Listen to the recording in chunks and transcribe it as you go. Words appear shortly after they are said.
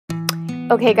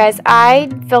Okay guys, I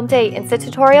filmed a Insta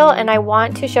tutorial and I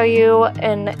want to show you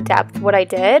in depth what I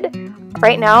did.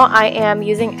 Right now I am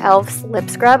using e.l.f.'s lip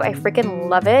scrub. I freaking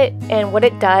love it, and what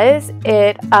it does,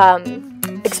 it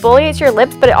exfoliates your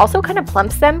lips, but it also kind of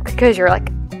plumps them because you're like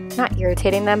not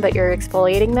irritating them, but you're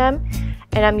exfoliating them.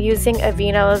 And I'm using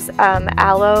Aveeno's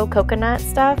aloe coconut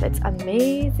stuff. It's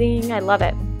amazing. I love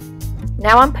it.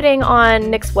 Now I'm putting on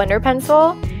NYX Wonder Pencil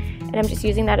and I'm just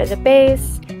using that as a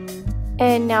base.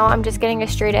 And now I'm just getting a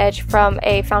straight edge from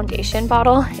a foundation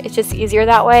bottle. It's just easier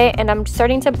that way. And I'm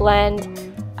starting to blend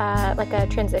like a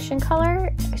transition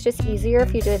color. It's just easier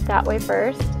if you do it that way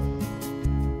first.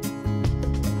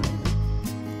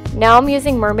 Now I'm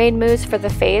using mermaid mousse for the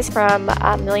face from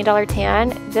Million Dollar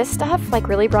Tan. This stuff like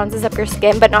really bronzes up your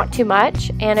skin, but not too much.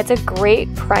 And it's a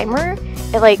great primer.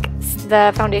 It like,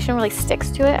 the foundation really sticks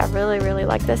to it. I really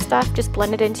like this stuff. Just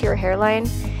blend it into your hairline.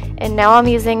 And now I'm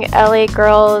using LA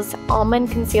Girl's Almond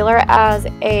Concealer as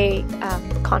a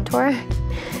contour.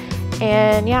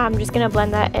 And yeah, I'm just gonna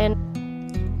blend that in.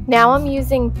 Now I'm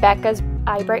using Becca's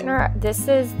eye brightener. This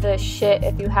is the shit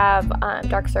if you have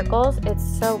dark circles. It's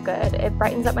so good. It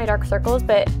brightens up my dark circles,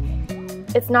 but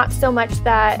it's not so much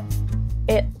that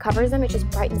it covers them, it just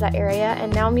brightens that area.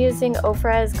 And now I'm using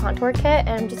Ofra's contour kit, and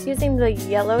I'm just using the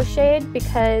yellow shade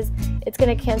because it's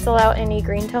gonna cancel out any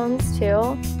green tones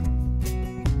too.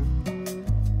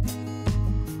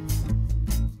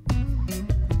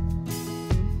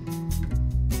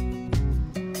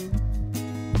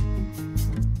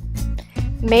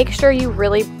 Make sure you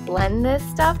really blend this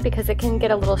stuff because it can get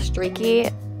a little streaky,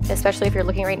 especially if you're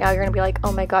looking right now, you're gonna be like,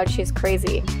 oh my god, she's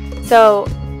crazy. So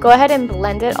go ahead and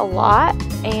blend it a lot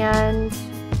and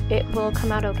it will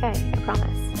come out okay, I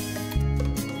promise.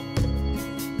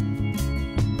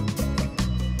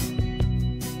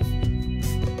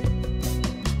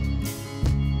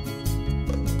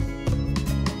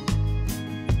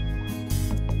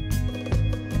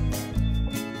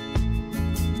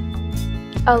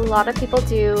 A lot of people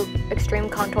do extreme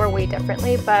contour way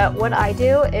differently, but what I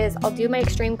do is I'll do my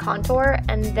extreme contour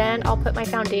and then I'll put my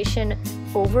foundation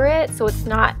over it so it's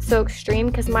not so extreme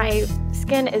because my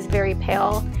skin is very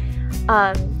pale.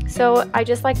 So I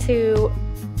just like to,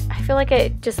 I feel like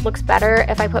it just looks better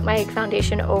if I put my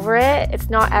foundation over it. It's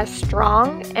not as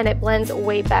strong and it blends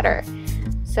way better.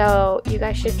 So you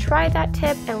guys should try that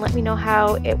tip and let me know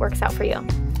how it works out for you.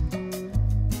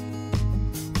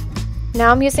 Now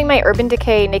I'm using my Urban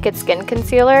Decay Naked Skin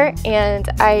Concealer, and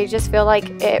I just feel like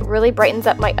it really brightens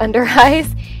up my under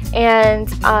eyes.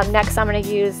 And next I'm going to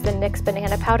use the NYX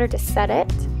Banana Powder to set it.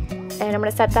 And I'm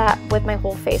going to set that with my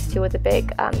whole face too with a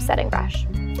big setting brush.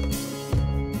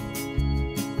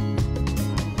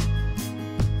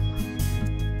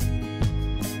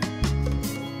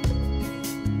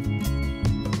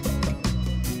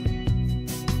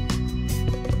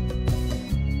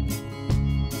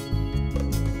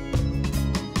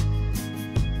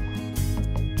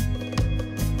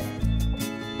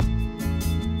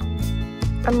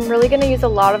 I'm really going to use a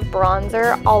lot of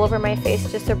bronzer all over my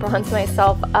face just to bronze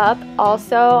myself up.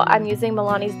 Also, I'm using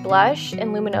Milani's blush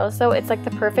in Luminoso. It's like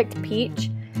the perfect peach,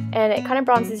 and it kind of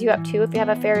bronzes you up too if you have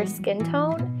a fair skin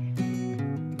tone.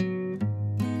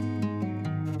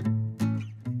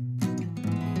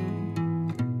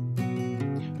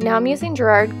 Now I'm using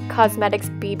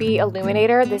GerardCosmetics BB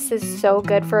Illuminator. This is so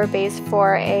good for a base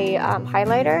for a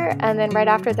highlighter. And then right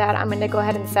after that, I'm going to go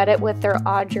ahead and set it with their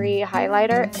Audrey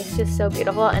highlighter. It's just so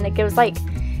beautiful, and it gives like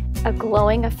a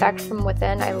glowing effect from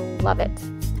within. I love it.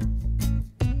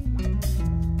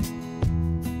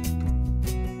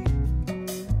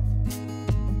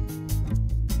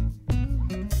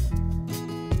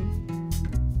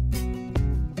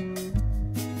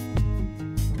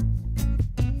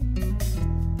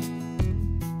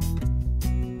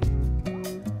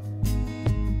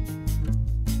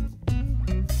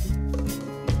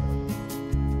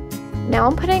 Now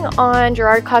I'm putting on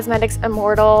GerardCosmetics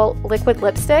Immortal liquid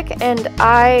lipstick, and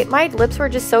my lips were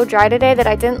just so dry today that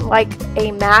I didn't like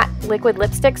a matte liquid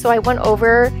lipstick, so I went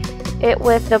over it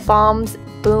with the Balm's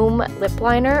Boom lip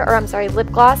liner, or I'm sorry,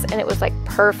 lip gloss, and it was like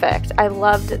perfect. I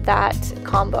loved that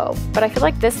combo. But I feel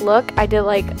like this look, I did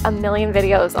like a million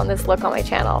videos on this look on my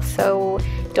channel, so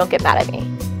don't get mad at me.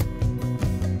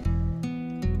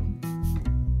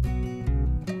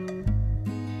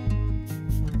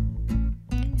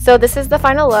 So this is the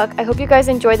final look. I hope you guys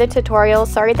enjoyed the tutorial.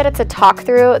 Sorry that it's a talk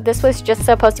through. This was just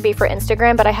supposed to be for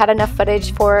Instagram, but I had enough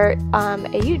footage for a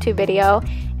YouTube video.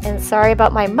 And sorry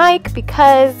about my mic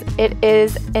because it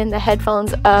is in the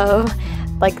headphones of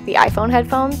like the iPhone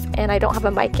headphones, and I don't have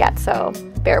a mic yet, so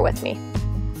bear with me.